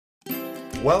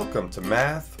Welcome to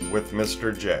Math with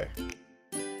Mr. J.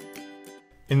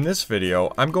 In this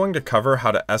video, I'm going to cover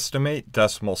how to estimate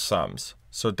decimal sums,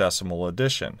 so decimal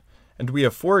addition. And we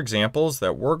have 4 examples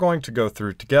that we're going to go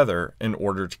through together in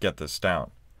order to get this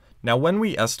down. Now when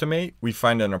we estimate, we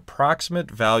find an approximate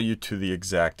value to the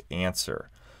exact answer.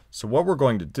 So what we're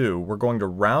going to do, we're going to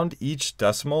round each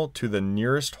decimal to the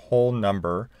nearest whole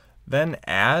number, then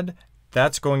add.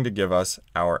 That's going to give us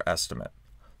our estimate.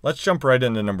 Let's jump right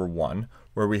into number 1,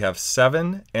 where we have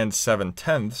 7 and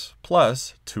 7/10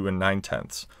 plus 2 and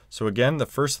 9/10. So again, the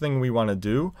first thing we want to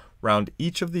do, round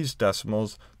each of these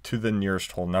decimals to the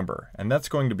nearest whole number, and that's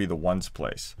going to be the ones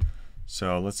place.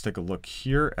 So let's take a look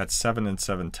here at 7 and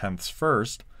 7/10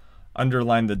 first.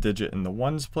 Underline the digit in the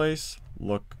ones place,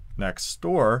 look next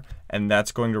door, and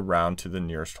that's going to round to the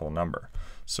nearest whole number.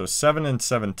 So 7 and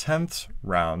 7/10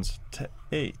 rounds to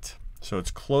 8. So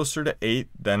it's closer to 8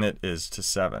 than it is to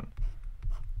 7.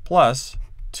 Plus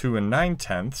 2 and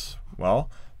 9/10, well,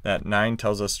 that 9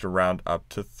 tells us to round up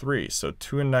to 3. So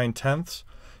 2 and 9/10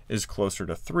 is closer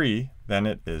to 3 than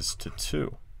it is to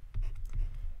 2.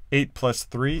 8 plus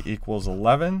 3 equals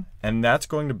 11, and that's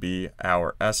going to be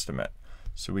our estimate.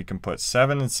 So we can put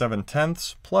 7 and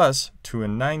 7/10 plus 2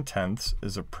 and 9/10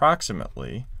 is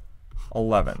approximately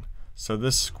 11. So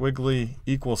this squiggly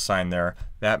equal sign there,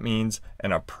 that means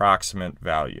an approximate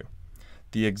value.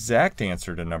 The exact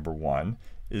answer to number 1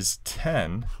 is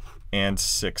 10 and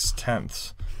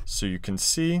 6/10. So you can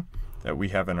see that we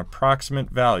have an approximate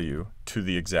value to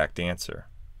the exact answer.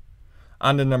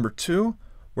 On to number 2,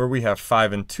 where we have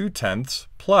 5 and 2/10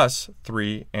 plus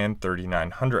 3 and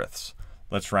 39/100.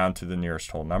 Let's round to the nearest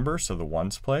whole number, so the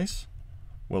ones place.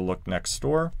 We'll look next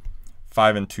door.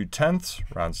 5 and 2/10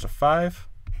 rounds to 5,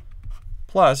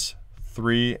 plus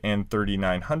 3 and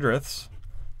 39/100,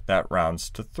 that rounds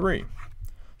to 3.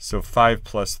 So 5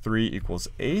 plus 3 equals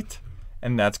 8,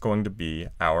 and that's going to be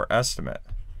our estimate.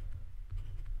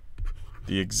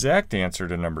 The exact answer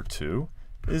to number 2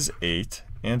 is 8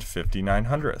 and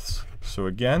 59/100. So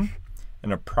again,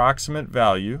 an approximate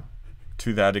value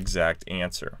to that exact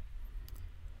answer.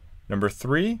 Number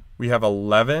 3, we have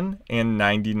 11 and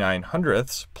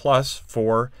 99/100 plus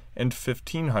 4 and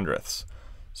 15/100.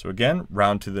 So again,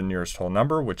 round to the nearest whole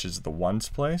number, which is the ones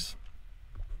place.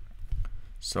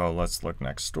 So let's look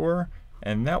next door,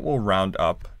 and that will round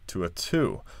up to a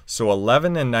 2. So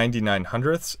 11 and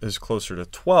 99/100 is closer to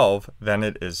 12 than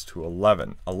it is to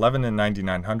 11. 11 and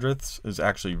 99/100 is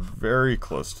actually very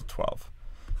close to 12.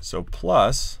 So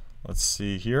plus, let's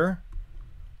see here,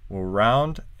 we'll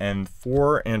round, and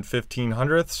 4 and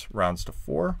 15/100 rounds to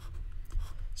 4.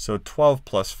 So 12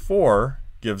 plus 4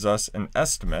 gives us an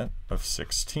estimate of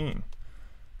 16.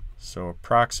 So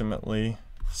approximately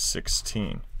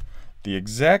 16. The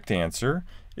exact answer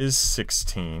is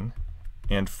 16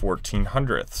 and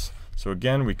 14/100. So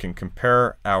again, we can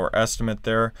compare our estimate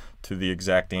there to the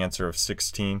exact answer of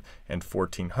 16 and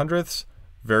 14/100.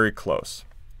 Very close.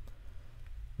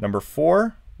 Number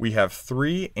 4, we have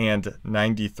 3 and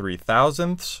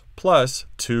 93,000ths plus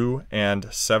 2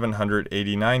 and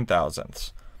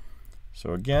 789,000ths.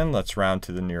 So again, let's round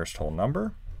to the nearest whole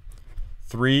number.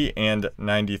 3 and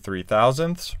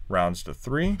 93,000ths rounds to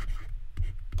 3,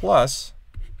 plus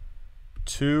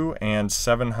 2 and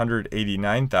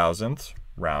 789,000ths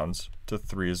rounds to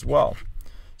 3 as well.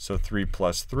 So 3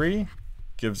 plus 3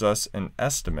 gives us an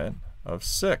estimate of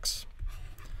 6.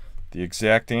 The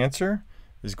exact answer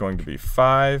is going to be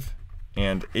 5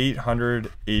 and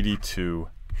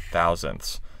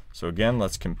 882,000ths. So again,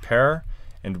 let's compare,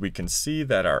 and we can see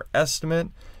that our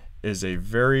estimate is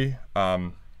very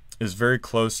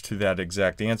close to that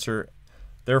exact answer.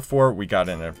 Therefore, we got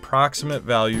an approximate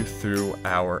value through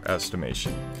our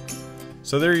estimation.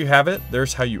 So there you have it.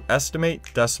 There's how you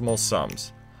estimate decimal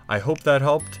sums. I hope that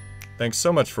helped. Thanks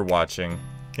so much for watching.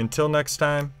 Until next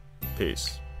time,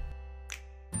 peace.